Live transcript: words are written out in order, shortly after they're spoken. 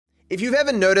If you've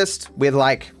ever noticed with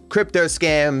like crypto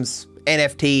scams,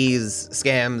 NFTs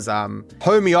scams,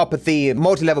 homeopathy,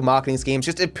 multi-level marketing schemes,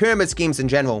 just pyramid schemes in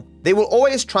general, they will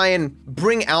always try and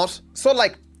bring out sort of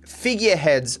like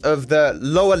figureheads of the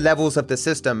lower levels of the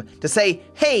system to say,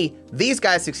 hey, these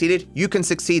guys succeeded, you can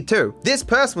succeed too. This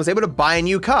person was able to buy a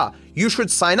new car. You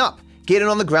should sign up, get in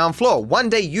on the ground floor. One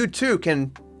day you too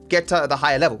can get to the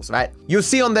higher levels, right? You'll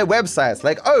see on their websites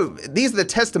like, oh, these are the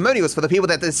testimonials for the people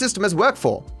that the system has worked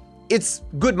for. It's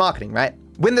good marketing, right?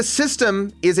 When the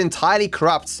system is entirely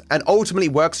corrupt and ultimately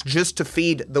works just to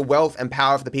feed the wealth and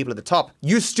power of the people at the top,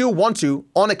 you still want to,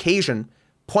 on occasion,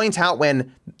 point out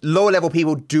when lower level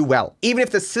people do well, even if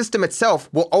the system itself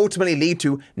will ultimately lead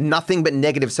to nothing but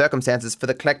negative circumstances for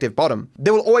the collective bottom.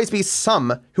 There will always be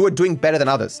some who are doing better than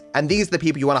others, and these are the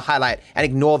people you want to highlight and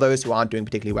ignore those who aren't doing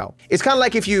particularly well. It's kind of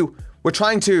like if you were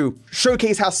trying to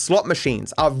showcase how slot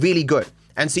machines are really good.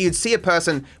 And so you'd see a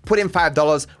person put in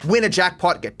 $5, win a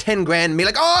jackpot, get 10 grand, and be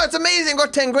like, oh, it's amazing,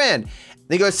 got 10 grand.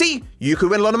 They go, see, you could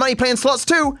win a lot of money playing slots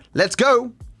too, let's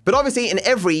go. But obviously in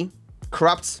every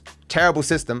corrupt, terrible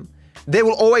system, there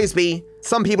will always be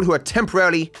some people who are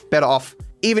temporarily better off,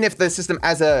 even if the system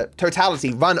as a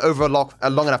totality run over a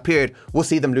long enough period, we'll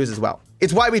see them lose as well.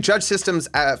 It's why we judge systems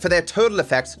for their total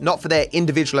effect, not for their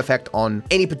individual effect on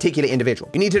any particular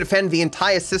individual. You need to defend the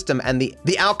entire system and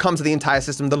the outcomes of the entire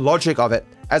system, the logic of it,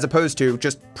 as opposed to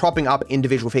just propping up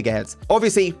individual figureheads.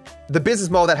 Obviously, the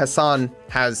business model that Hasan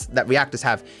has, that reactors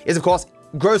have, is of course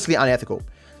grossly unethical.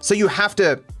 So you have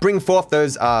to bring forth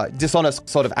those dishonest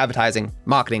sort of advertising,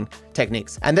 marketing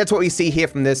techniques. And that's what we see here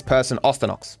from this person,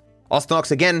 Osternox.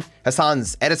 Osternox, again,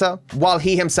 Hasan's editor, while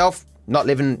he himself not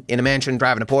living in a mansion,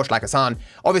 driving a Porsche like Hasan,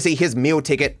 obviously his meal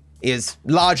ticket is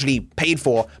largely paid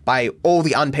for by all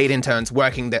the unpaid interns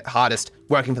working the hardest,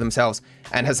 working for themselves,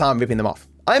 and Hasan ripping them off.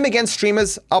 I'm against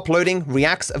streamers uploading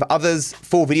reacts of others'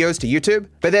 full videos to YouTube,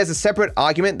 but there's a separate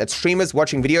argument that streamers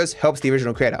watching videos helps the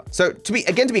original creator. So to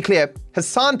be clear,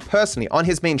 Hasan personally on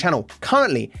his main channel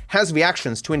currently has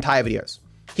reactions to entire videos.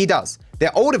 He does.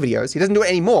 They're older videos, he doesn't do it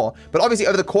anymore, but obviously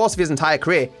over the course of his entire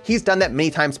career, he's done that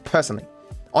many times personally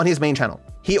on his main channel.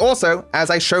 He also, as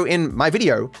I show in my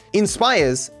video,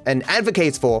 inspires and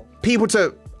advocates for people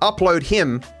to upload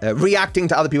him reacting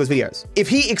to other people's videos. If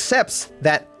he accepts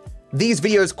that these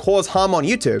videos cause harm on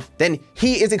YouTube, then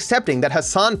he is accepting that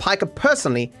Hasan Piker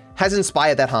personally has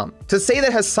inspired that harm. To say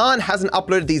that Hasan hasn't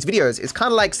uploaded these videos is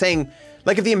kind of like saying,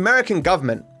 like if the American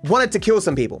government wanted to kill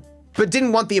some people, but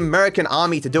didn't want the American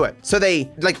army to do it. So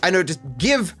they, just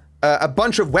give a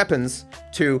bunch of weapons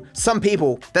to some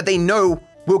people that they know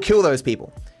will kill those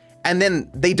people. And then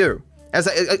they do. As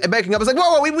backing up, it's like,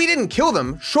 whoa, we didn't kill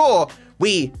them. Sure,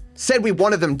 we said we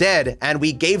wanted them dead and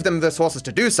we gave them the sources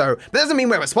to do so, but that doesn't mean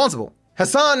we're responsible.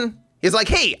 Hasan is like,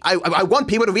 hey, I want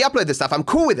people to re-upload this stuff. I'm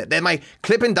cool with it. They're my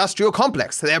clip industrial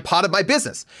complex. They're part of my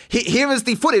business. Here is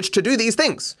the footage to do these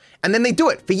things. And then they do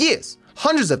it for years,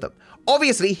 hundreds of them.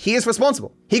 Obviously, he is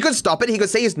responsible. He could stop it. He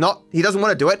could say he doesn't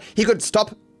want to do it. He could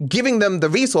stop giving them the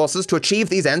resources to achieve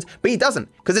these ends, but he doesn't,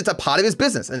 because it's a part of his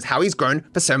business and it's how he's grown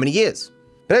for so many years.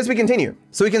 But as we continue,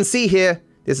 so we can see here,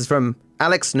 this is from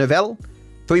Alex Novell,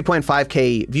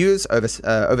 3.5K views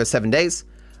over 7 days.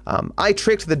 I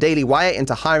tricked the Daily Wire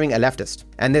into hiring a leftist,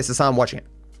 and there's Hasan watching it,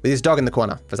 with his dog in the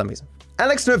corner for some reason.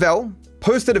 Alex Novell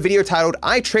posted a video titled,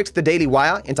 I tricked the Daily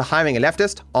Wire into hiring a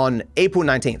leftist on April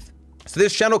 19th. So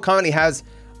this channel currently has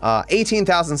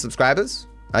 18,000 subscribers.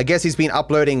 I guess he's been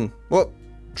uploading, well,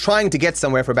 trying to get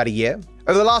somewhere for about a year.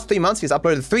 Over the last 3 months, he's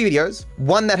uploaded 3 videos,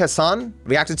 one that Hasan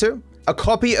reacted to, a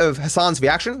copy of Hasan's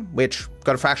reaction, which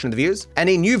got a fraction of the views, and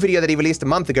a new video that he released a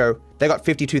month ago that got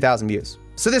 52,000 views.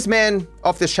 So this man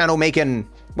off this channel making,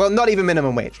 well, not even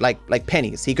minimum wage, like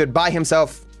pennies. He could buy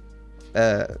himself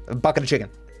a bucket of chicken,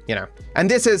 you know. And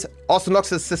this is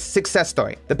Osternox's success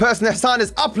story. The person Hasan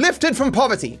is uplifted from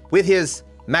poverty with his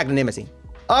magnanimity.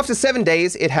 After 7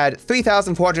 days, it had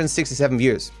 3,467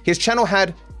 views. His channel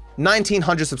had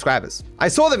 1,900 subscribers. I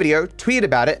saw the video, tweeted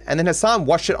about it, and then Hasan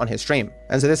watched it on his stream.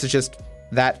 And so this is just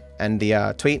that and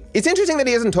the tweet. It's interesting that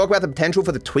he doesn't talk about the potential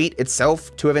for the tweet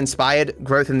itself to have inspired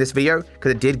growth in this video,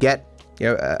 because it did get,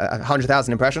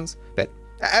 100,000 impressions. But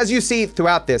as you see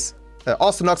throughout this,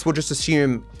 Osternox will just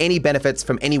assume any benefits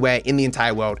from anywhere in the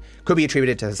entire world could be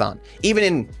attributed to Hasan, even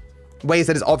in ways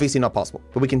that is obviously not possible.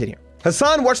 But we continue.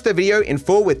 Hasan watched the video in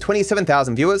full with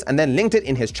 27,000 viewers and then linked it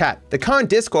in his chat. The current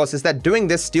discourse is that doing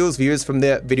this steals views from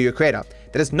the video creator.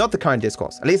 That is not the current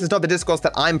discourse. At least it's not the discourse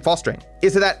that I'm fostering.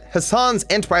 It's that Hasan's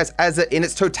enterprise in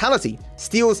its totality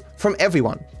steals from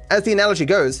everyone. As the analogy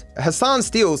goes, Hasan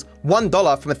steals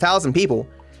 $1 from 1,000 people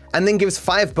and then gives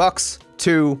 $5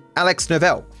 to Alex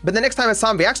Novell. But the next time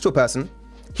Hasan reacts to a person,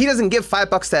 he doesn't give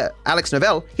 $5 to Alex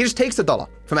Novell, he just takes $1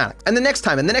 from Alex. And the next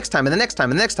time, and the next time, and the next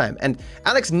time, and the next time. And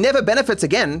Alex never benefits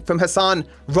again from Hasan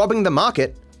robbing the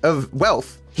market of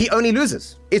wealth. He only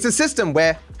loses. It's a system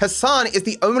where Hasan is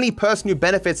the only person who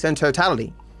benefits in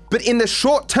totality. But in the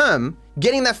short term,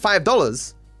 getting that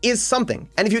 $5 is something.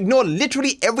 And if you ignore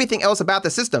literally everything else about the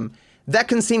system, that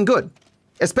can seem good,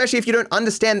 especially if you don't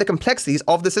understand the complexities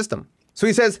of the system. So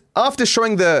he says, after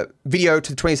showing the video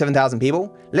to 27,000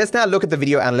 people, let's now look at the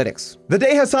video analytics. The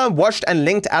day Hasan watched and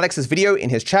linked Alex's video in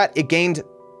his chat, it gained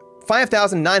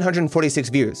 5,946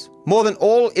 views, more than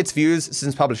all its views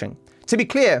since publishing. To be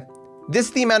clear, this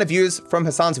is the amount of views from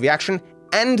Hasan's reaction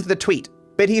and the tweet,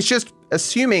 but he's just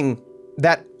assuming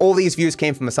that all these views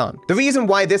came from Hasan. The reason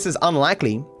why this is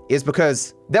unlikely is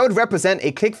because that would represent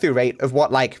a click-through rate of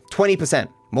what, like 20%?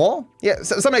 More? Yeah,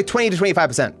 something like 20 to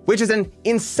 25%, which is an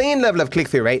insane level of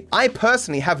click-through rate. I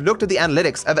personally have looked at the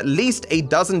analytics of at least a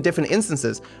dozen different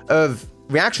instances of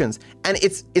reactions, and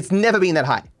it's never been that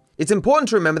high. It's important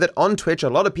to remember that on Twitch, a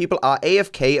lot of people are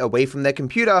AFK away from their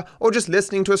computer or just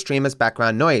listening to a stream as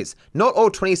background noise. Not all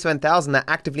 27,000 are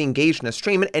actively engaged in a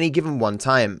stream at any given one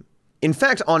time. In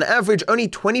fact, on average, only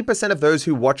 20% of those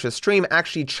who watch a stream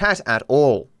actually chat at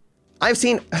all. I've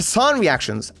seen Hasan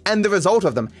reactions and the result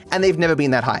of them, and they've never been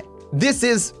that high. This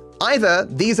is either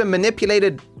these are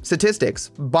manipulated statistics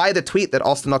by the tweet that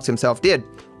Ostenox himself did,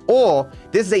 or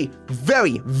this is a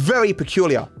very, very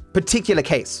particular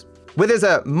case where there's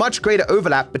a much greater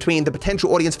overlap between the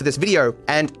potential audience for this video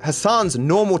and Hasan's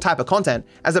normal type of content,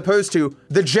 as opposed to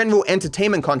the general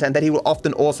entertainment content that he will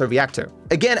often also react to.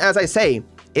 Again, as I say,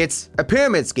 it's a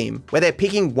pyramid scheme where they're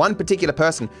picking one particular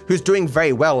person who's doing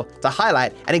very well to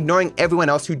highlight and ignoring everyone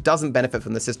else who doesn't benefit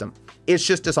from the system. It's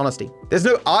just dishonesty. There's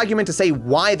no argument to say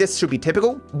why this should be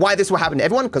typical, why this will happen to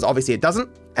everyone, because obviously it doesn't.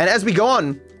 And as we go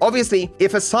on, obviously,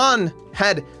 if Hasan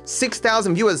had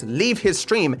 6,000 viewers leave his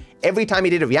stream every time he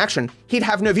did a reaction, he'd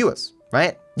have no viewers,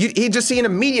 right? He'd just see an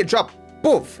immediate drop,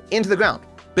 poof, into the ground.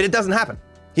 But it doesn't happen.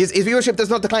 His viewership does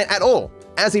not decline at all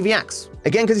as he reacts.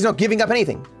 Again, because he's not giving up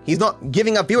anything. He's not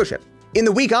giving up viewership. In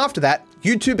the week after that,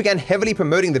 YouTube began heavily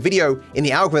promoting the video in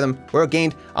the algorithm, where it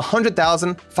gained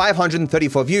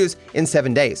 100,534 views in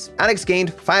 7 days. Alex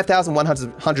gained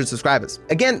 5,100 subscribers.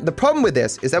 Again, the problem with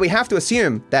this is that we have to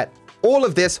assume that all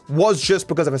of this was just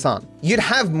because of Hasan. You'd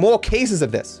have more cases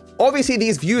of this. Obviously,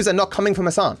 these views are not coming from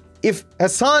Hasan. If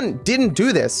Hasan didn't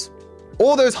do this,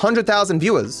 all those 100,000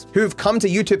 viewers who've come to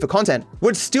YouTube for content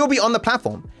would still be on the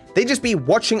platform. They'd just be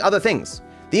watching other things.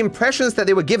 The impressions that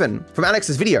they were given from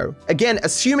Alex's video, again,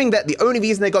 assuming that the only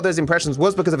reason they got those impressions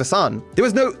was because of Hasan, there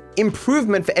was no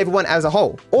improvement for everyone as a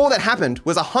whole. All that happened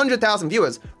was 100,000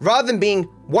 viewers, rather than being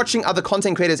watching other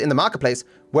content creators in the marketplace,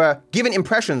 were given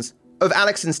impressions of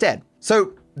Alex instead.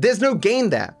 So there's no gain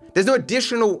there. There's no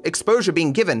additional exposure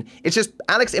being given. It's just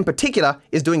Alex in particular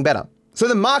is doing better. So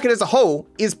the market as a whole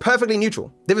is perfectly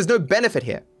neutral. There was no benefit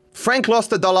here. Frank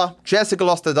lost $1, Jessica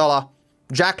lost $1,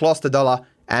 Jack lost $1,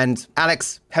 and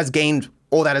Alex has gained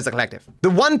all that as a collective. The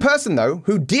one person, though,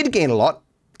 who did gain a lot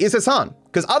is Hasan,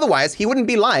 because otherwise he wouldn't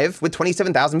be live with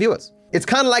 27,000 viewers. It's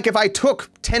kind of like if I took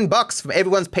 $10 from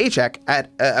everyone's paycheck at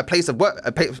a place of work,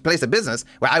 a place of business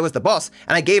where I was the boss,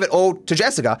 and I gave it all to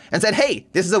Jessica and said, hey,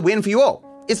 this is a win for you all.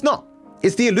 It's not.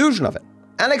 It's the illusion of it.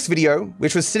 Alex's video,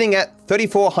 which was sitting at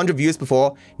 3,400 views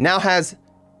before, now has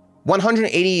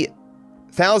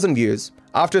 180,000 views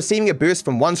after receiving a boost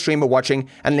from one streamer watching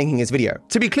and linking his video.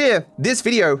 To be clear, this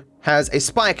video has a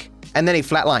spike and then a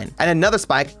flat line, and another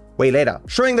spike way later,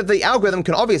 showing that the algorithm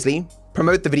can obviously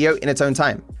promote the video in its own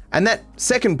time. And that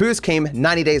second boost came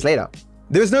 90 days later.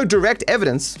 There is no direct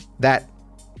evidence that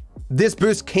this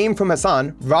boost came from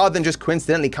Hasan rather than just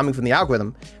coincidentally coming from the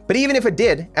algorithm. But even if it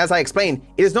did, as I explained,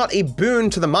 it is not a boon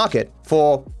to the market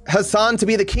for Hasan to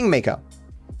be the kingmaker,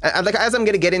 as I'm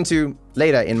going to get into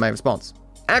later in my response.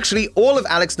 Actually, all of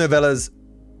Alex Novella's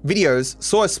videos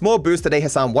saw a small boost the day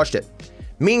Hasan watched it,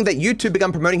 meaning that YouTube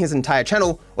began promoting his entire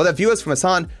channel, or that viewers from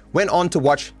Hasan went on to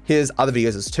watch his other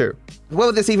videos too. What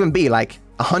would this even be, like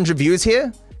 100 views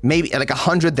here? Maybe like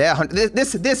 100 there, 100.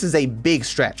 This is a big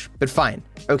stretch, but fine.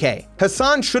 Okay.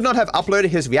 Hasan should not have uploaded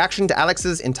his reaction to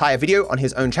Alex's entire video on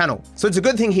his own channel, so it's a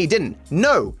good thing he didn't.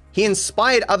 No, he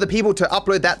inspired other people to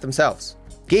upload that themselves.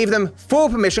 Gave them full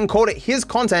permission, called it his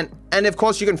content, and of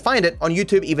course you can find it on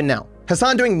YouTube even now.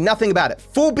 Hasan doing nothing about it,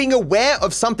 full being aware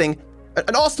of something,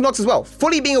 and Ostenox as well,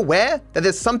 fully being aware that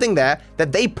there's something there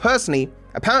that they personally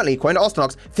apparently, according to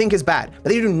Osternox, think is bad,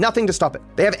 but they do nothing to stop it.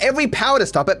 They have every power to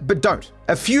stop it, but don't.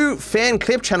 A few fan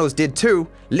clip channels did too,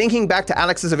 linking back to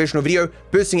Alex's original video,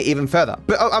 boosting it even further.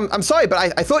 But I'm sorry, but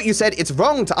I thought you said it's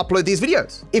wrong to upload these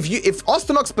videos. If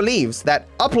Osternox believes that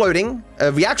uploading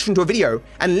a reaction to a video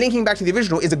and linking back to the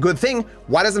original is a good thing,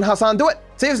 why doesn't Hasan do it?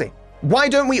 Seriously, why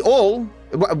don't we all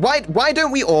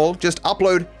just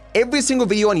upload every single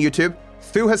video on YouTube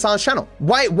through Hasan's channel?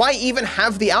 Why even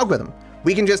have the algorithm?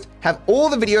 We can just have all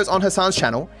the videos on Hasan's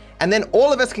channel, and then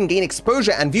all of us can gain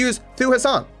exposure and views through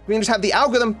Hasan. We can just have the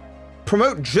algorithm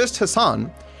promote just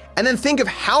Hasan, and then think of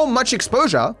how much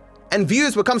exposure and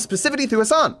views will come specifically through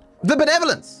Hasan. The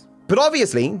benevolence. But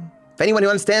obviously, for anyone who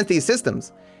understands these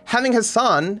systems, having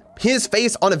Hasan, his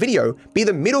face on a video, be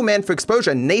the middleman for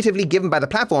exposure natively given by the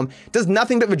platform does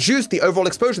nothing but reduce the overall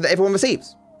exposure that everyone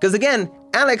receives. Because again,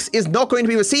 Alex is not going to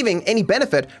be receiving any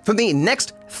benefit from the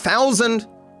next 1,000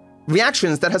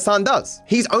 reactions that Hasan does.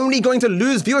 He's only going to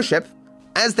lose viewership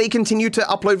as they continue to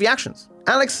upload reactions.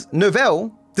 Alex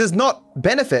Novell does not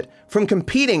benefit from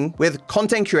competing with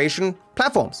content curation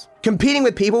platforms, competing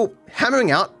with people hammering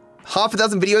out half a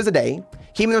dozen videos a day,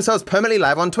 keeping themselves permanently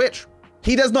live on Twitch.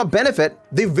 He does not benefit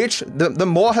the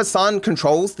more Hasan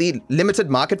controls the limited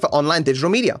market for online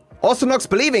digital media. Osternox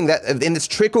believing that in this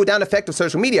trickle-down effect of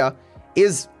social media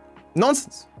is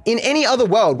nonsense. In any other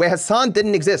world where Hasan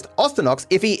didn't exist, Osternox,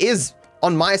 if he is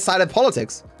on my side of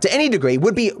politics, to any degree,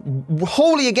 would be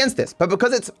wholly against this. But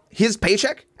because it's his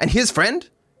paycheck and his friend,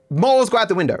 morals go out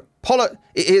the window.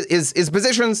 His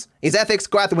positions, his ethics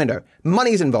go out the window.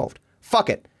 Money's involved. Fuck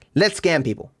it. Let's scam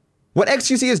people. What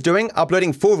XQC is doing,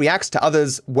 uploading full reacts to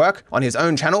others' work on his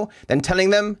own channel, then telling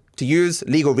them to use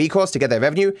legal recourse to get their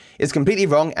revenue, is completely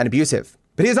wrong and abusive.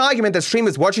 But his argument that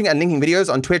streamers watching and linking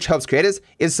videos on Twitch helps creators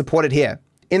is supported here.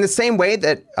 In the same way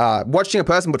that watching a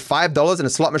person put $5 in a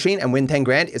slot machine and win 10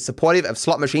 grand is supportive of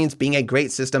slot machines being a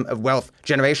great system of wealth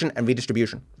generation and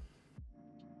redistribution.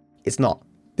 It's not.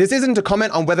 This isn't a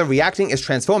comment on whether reacting is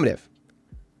transformative.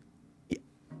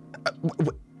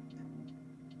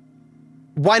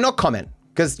 Why not comment?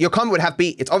 Because your comment would have to be,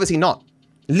 it's obviously not.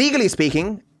 Legally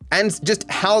speaking, and just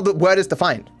how the word is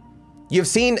defined. You've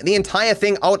seen the entire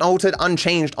thing unaltered,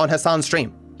 unchanged on Hasan's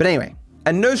stream. But anyway,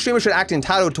 and no streamer should act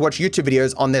entitled to watch YouTube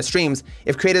videos on their streams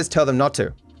if creators tell them not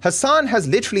to. Hasan has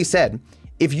literally said,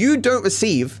 if you don't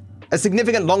receive a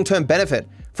significant long-term benefit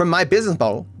from my business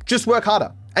model, just work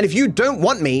harder. And if you don't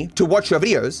want me to watch your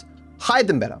videos, hide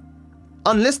them better.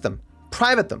 Unlist them,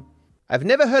 private them. I've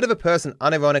never heard of a person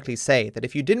unironically say that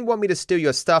if you didn't want me to steal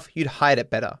your stuff, you'd hide it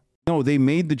better. No, they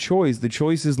made the choice. The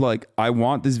choice is like, I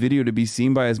want this video to be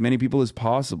seen by as many people as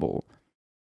possible.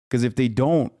 Because if they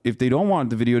don't want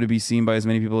the video to be seen by as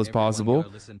many people as possible,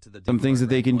 some things that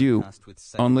they can do.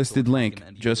 Unlisted link,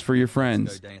 just for your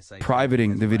friends.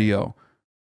 Privating the video.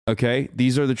 Okay?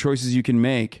 These are the choices you can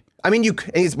make. I mean,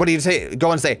 what do you say? Go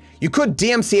on and say, you could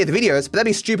DMCA the videos, but that'd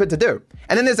be stupid to do.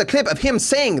 And then there's a clip of him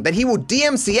saying that he will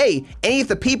DMCA any of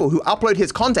the people who upload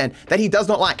his content that he does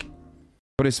not like.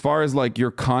 But as far as like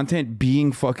your content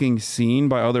being fucking seen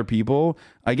by other people,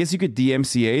 I guess you could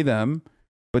DMCA them,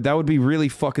 but that would be really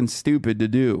fucking stupid to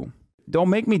do.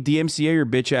 Don't make me DMCA your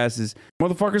bitch asses.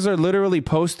 Motherfuckers are literally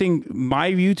posting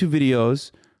my YouTube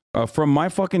videos from my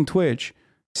fucking Twitch,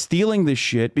 stealing this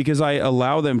shit because I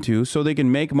allow them to so they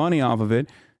can make money off of it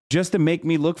just to make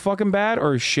me look fucking bad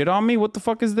or shit on me. What the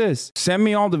fuck is this? Send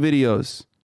me all the videos.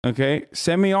 Okay?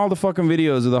 Send me all the fucking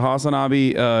videos of the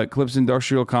Hasanabi Clips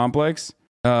Industrial Complex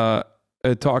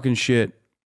talking shit,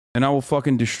 and I will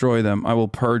fucking destroy them. I will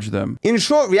purge them. In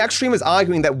short, React Stream is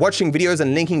arguing that watching videos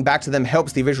and linking back to them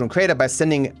helps the original creator by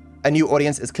sending a new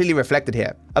audience is clearly reflected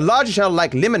here. A larger channel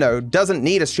like Limino doesn't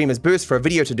need a streamer's boost for a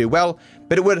video to do well,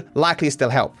 but it would likely still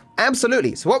help.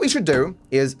 Absolutely. So what we should do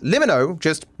is Limino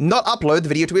just not upload the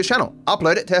video to his channel,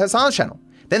 upload it to Hasan's channel.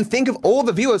 Then think of all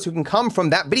the viewers who can come from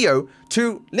that video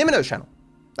to Limino's channel.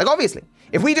 Like obviously,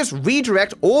 if we just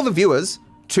redirect all the viewers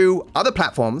to other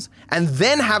platforms and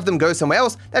then have them go somewhere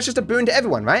else, that's just a boon to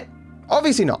everyone, right?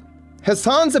 Obviously not.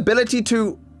 Hasan's ability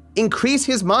to increase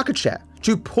his market share,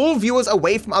 to pull viewers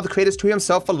away from other creators to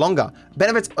himself for longer,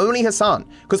 benefits only Hasan,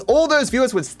 because all those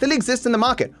viewers would still exist in the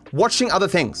market, watching other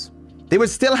things. They would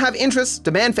still have interests,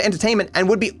 demand for entertainment, and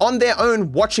would be on their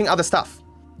own watching other stuff.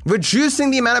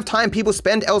 Reducing the amount of time people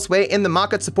spend elsewhere in the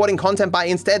market supporting content by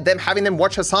instead them having them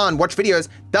watch Hasan, watch videos,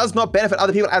 does not benefit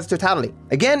other people as a totality.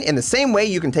 Again, in the same way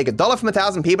you can take $1 from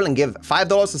 1,000 people and give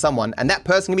 $5 to someone, and that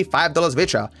person can be $5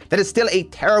 richer, that is still a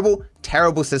terrible,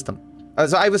 terrible system.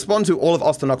 So I respond to all of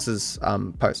Osternox's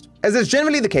post. As is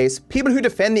generally the case, people who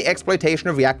defend the exploitation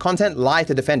of React content lie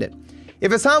to defend it.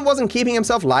 If Hasan wasn't keeping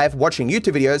himself live watching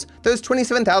YouTube videos, those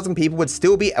 27,000 people would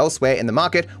still be elsewhere in the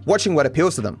market watching what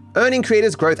appeals to them, earning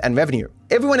creators growth and revenue.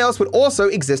 Everyone else would also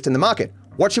exist in the market,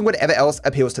 watching whatever else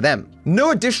appeals to them.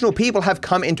 No additional people have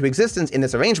come into existence in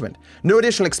this arrangement. No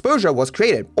additional exposure was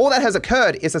created. All that has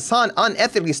occurred is Hasan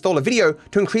unethically stole a video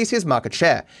to increase his market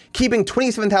share, keeping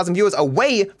 27,000 viewers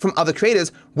away from other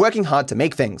creators working hard to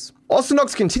make things.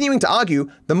 Osternox continuing to argue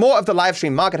the more of the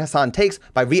livestream market Hasan takes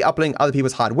by re-uploading other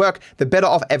people's hard work, the better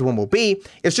off everyone will be,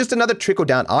 is just another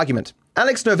trickle-down argument.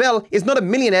 Alex Novell is not a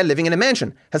millionaire living in a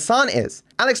mansion. Hasan is.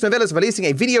 Alex Novell is releasing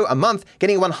a video a month,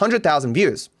 getting 100,000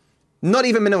 views. Not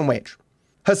even minimum wage.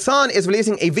 Hasan is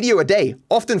releasing a video a day,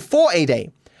 often 4 a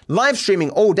day, live streaming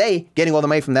all day, getting all the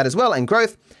money from that as well and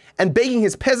growth, and begging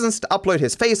his peasants to upload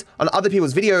his face on other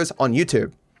people's videos on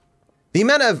YouTube. The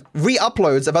amount of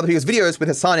re-uploads of other people's videos with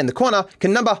Hasan in the corner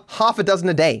can number half a dozen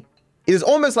a day. It is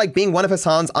almost like being one of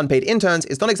Hasan's unpaid interns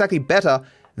is not exactly better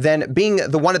than being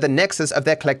the one at the nexus of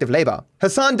their collective labor.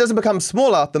 Hasan doesn't become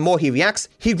smaller the more he reacts,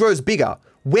 he grows bigger.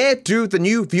 Where do the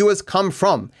new viewers come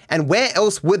from? And where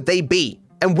else would they be?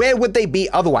 And where would they be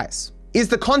otherwise? Is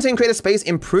the content creator space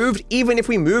improved even if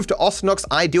we move to Osternox's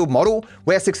ideal model,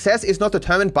 where success is not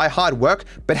determined by hard work,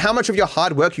 but how much of your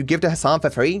hard work you give to Hasan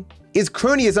for free? Is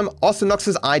cronyism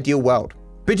Osternox's ideal world?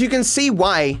 But you can see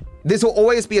why this will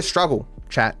always be a struggle,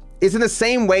 chat. It's in the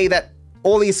same way that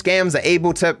all these scams are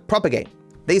able to propagate.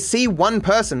 They see one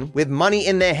person with money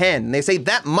in their hand and they say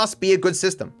that must be a good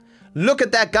system. Look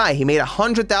at that guy, he made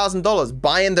 $100,000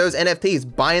 buying those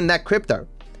NFTs, buying that crypto,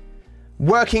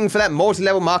 working for that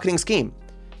multi-level marketing scheme.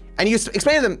 And you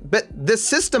explain to them, but the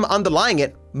system underlying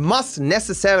it must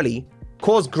necessarily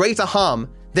cause greater harm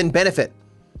than benefit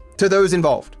to those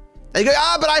involved. And you go,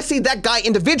 but I see that guy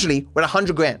individually with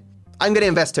 100 grand. I'm gonna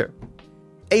invest too.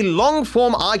 A long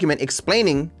form argument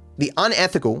explaining the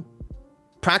unethical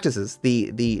practices,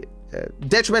 the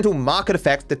detrimental market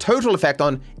effect, the total effect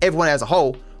on everyone as a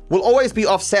whole will always be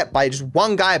offset by just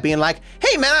one guy being like,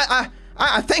 hey man,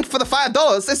 I thank you for the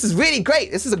 $5. This is really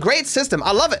great. This is a great system.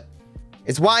 I love it.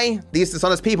 It's why these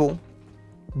dishonest people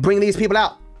bring these people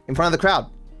out in front of the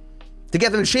crowd to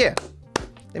get them to cheer.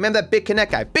 Remember that Big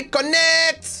Connect guy? Big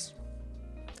Connect!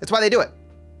 That's why they do it.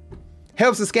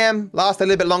 Helps the scam last a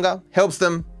little bit longer, helps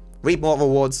them reap more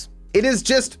rewards. It is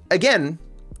just, again,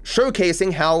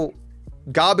 showcasing how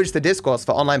garbage the discourse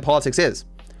for online politics is,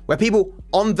 where people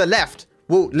on the left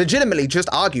will legitimately just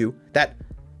argue that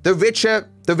the richer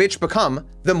the rich become,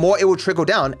 the more it will trickle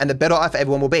down and the better off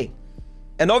everyone will be.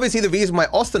 And obviously the reason why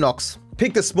Osternox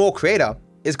picked a small creator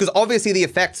is because obviously the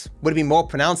effects would be more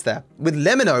pronounced there. With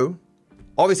Lemino,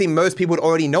 obviously most people would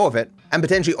already know of it and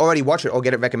potentially already watch it or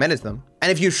get it recommended to them.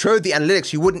 And if you showed the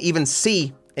analytics, you wouldn't even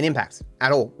see an impact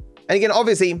at all. And again,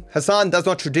 obviously, Hasan does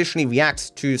not traditionally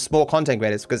react to small content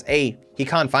creators because A, he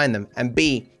can't find them, and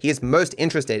B, he is most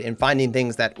interested in finding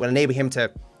things that will enable him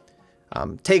to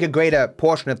take a greater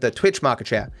portion of the Twitch market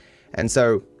share. And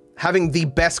so having the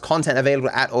best content available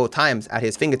at all times at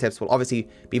his fingertips will obviously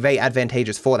be very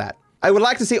advantageous for that. I would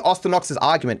like to see Osternox's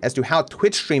argument as to how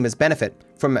Twitch streamers benefit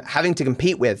from having to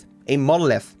compete with a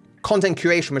monolith content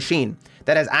curation machine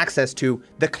that has access to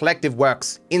the collective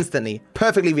works instantly,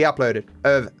 perfectly re-uploaded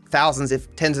of thousands,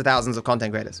 if tens of thousands of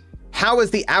content creators. How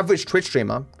is the average Twitch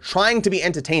streamer trying to be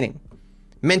entertaining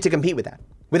meant to compete with that,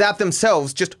 without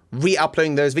themselves just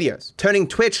re-uploading those videos, turning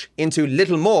Twitch into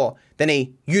little more than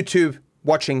a YouTube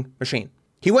watching machine?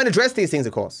 He won't address these things,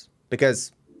 of course,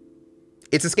 because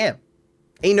it's a scam.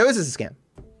 He knows it's a scam.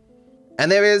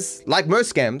 And there is, like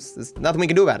most scams, there's nothing we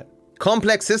can do about it.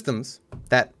 Complex systems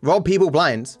that rob people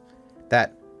blind,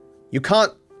 that you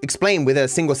can't explain with a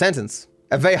single sentence,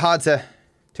 are very hard to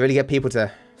really get people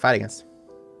to fight against.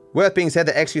 Worth being said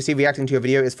that XQC reacting to your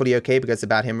video is fully okay because it's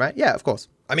about him, right? Yeah, of course.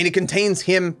 I mean, it contains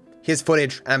him, his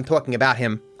footage, and I'm talking about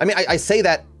him. I mean, I say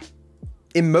that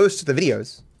in most of the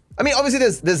videos. I mean, obviously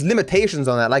there's limitations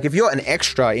on that. Like if you're an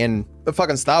extra in a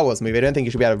fucking Star Wars movie, I don't think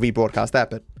you should be able to rebroadcast that,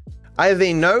 but either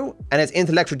they know and it's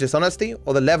intellectual dishonesty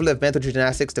or the level of mental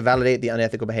gymnastics to validate the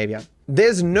unethical behavior.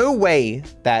 There's no way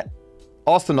that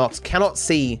Osternox cannot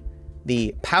see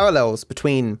the parallels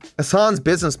between Hasan's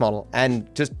business model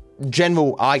and just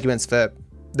general arguments for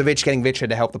the rich getting richer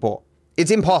to help the poor.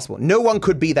 It's impossible. No one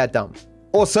could be that dumb.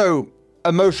 Or so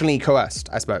emotionally coerced,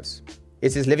 I suppose.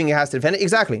 It's his living he has to defend it.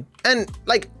 Exactly. And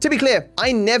like, to be clear,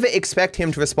 I never expect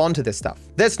him to respond to this stuff.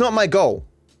 That's not my goal.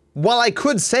 While I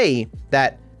could say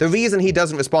that the reason he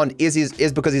doesn't respond is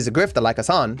because he's a grifter like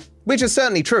Hasan, which is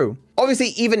certainly true. Obviously,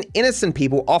 even innocent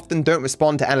people often don't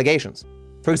respond to allegations.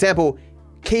 For example,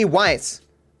 Kay White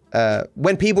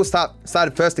when people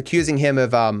started first accusing him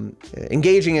of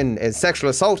engaging in sexual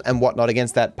assault and whatnot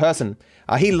against that person,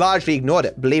 he largely ignored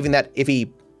it, believing that if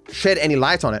he shed any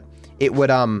light on it, it would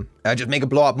just make it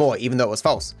blow up more, even though it was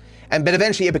false. But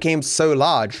eventually it became so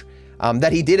large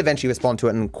that he did eventually respond to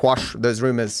it and quash those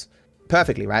rumors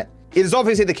perfectly, right? It is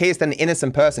obviously the case that an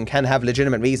innocent person can have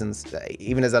legitimate reasons,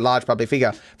 even as a large public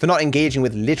figure, for not engaging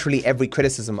with literally every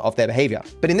criticism of their behavior.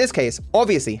 But in this case,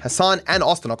 obviously, Hasan and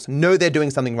Osternox know they're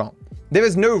doing something wrong. There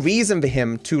is no reason for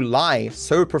him to lie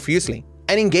so profusely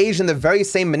and engage in the very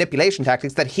same manipulation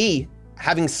tactics that he,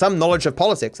 having some knowledge of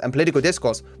politics and political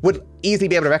discourse, would easily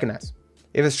be able to recognize.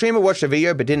 If a streamer watched a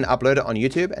video but didn't upload it on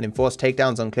YouTube and enforced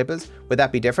takedowns on clippers, would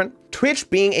that be different? Twitch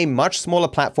being a much smaller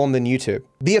platform than YouTube,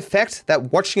 the effect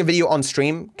that watching a video on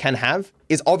stream can have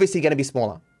is obviously going to be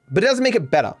smaller. But it doesn't make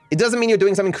it better. It doesn't mean you're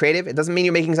doing something creative. It doesn't mean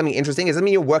you're making something interesting. It doesn't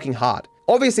mean you're working hard.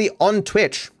 Obviously, on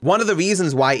Twitch, one of the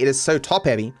reasons why it is so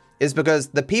top-heavy is because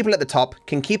the people at the top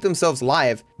can keep themselves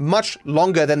live much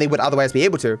longer than they would otherwise be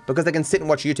able to, because they can sit and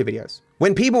watch YouTube videos.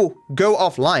 When people go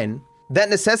offline, that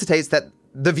necessitates that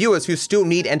the viewers who still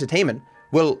need entertainment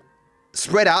will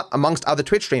spread out amongst other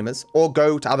Twitch streamers or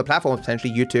go to other platforms,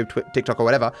 potentially YouTube, TikTok, or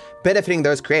whatever, benefiting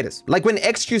those creators. Like when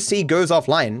XQC goes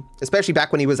offline, especially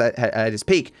back when he was at his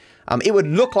peak, it would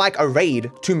look like a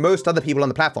raid to most other people on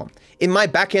the platform. In my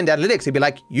backend analytics, it'd be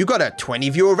like, you got a 20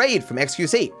 viewer raid from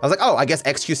XQC. I was like, oh, I guess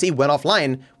XQC went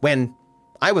offline when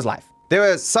I was live. There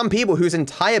are some people whose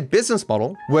entire business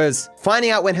model was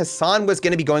finding out when Hasan was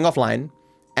going to be going offline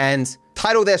and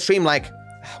title their stream like,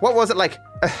 what was it, like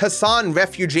Hasan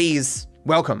refugees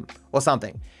welcome or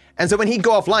something. And so when he'd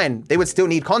go offline, they would still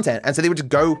need content. And so they would just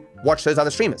go watch those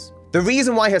other streamers. The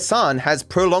reason why Hasan has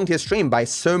prolonged his stream by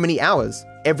so many hours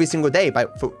every single day by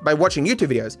watching YouTube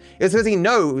videos is because he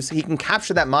knows he can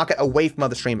capture that market away from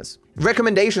other streamers.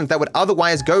 Recommendations that would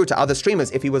otherwise go to other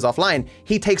streamers if he was offline,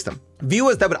 he takes them.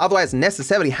 Viewers that would otherwise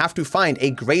necessarily have to find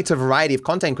a greater variety of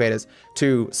content creators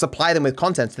to supply them with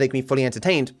content so they can be fully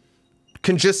entertained,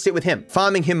 can just sit with him,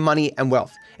 farming him money and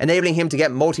wealth, enabling him to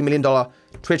get multi-million-dollar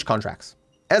Twitch contracts.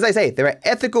 As I say, there are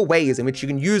ethical ways in which you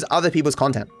can use other people's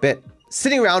content, but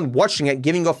sitting around watching it,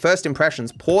 giving your first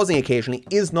impressions, pausing occasionally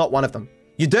is not one of them.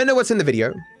 You don't know what's in the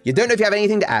video. You don't know if you have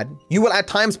anything to add. You will at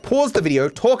times pause the video,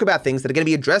 talk about things that are going to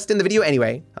be addressed in the video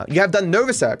anyway. You have done no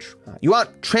research. You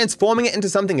aren't transforming it into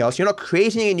something else. You're not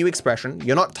creating a new expression.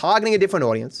 You're not targeting a different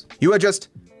audience. You are just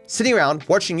sitting around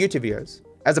watching YouTube videos,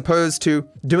 as opposed to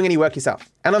doing any work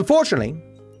yourself. And unfortunately,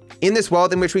 in this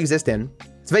world in which we exist in,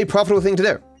 it's a very profitable thing to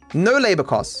do. No labor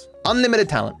costs, unlimited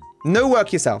talent, no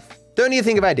work yourself. Don't need to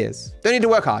think of ideas. Don't need to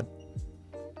work hard.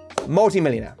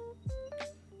 Multi-millionaire.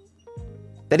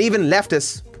 That even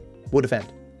leftists will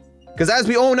defend. Because as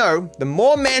we all know, the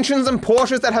more mansions and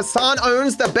Porsches that Hasan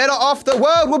owns, the better off the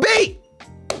world will be.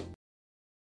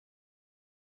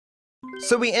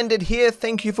 So we ended here.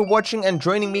 Thank you for watching and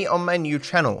joining me on my new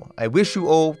channel. I wish you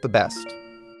all the best.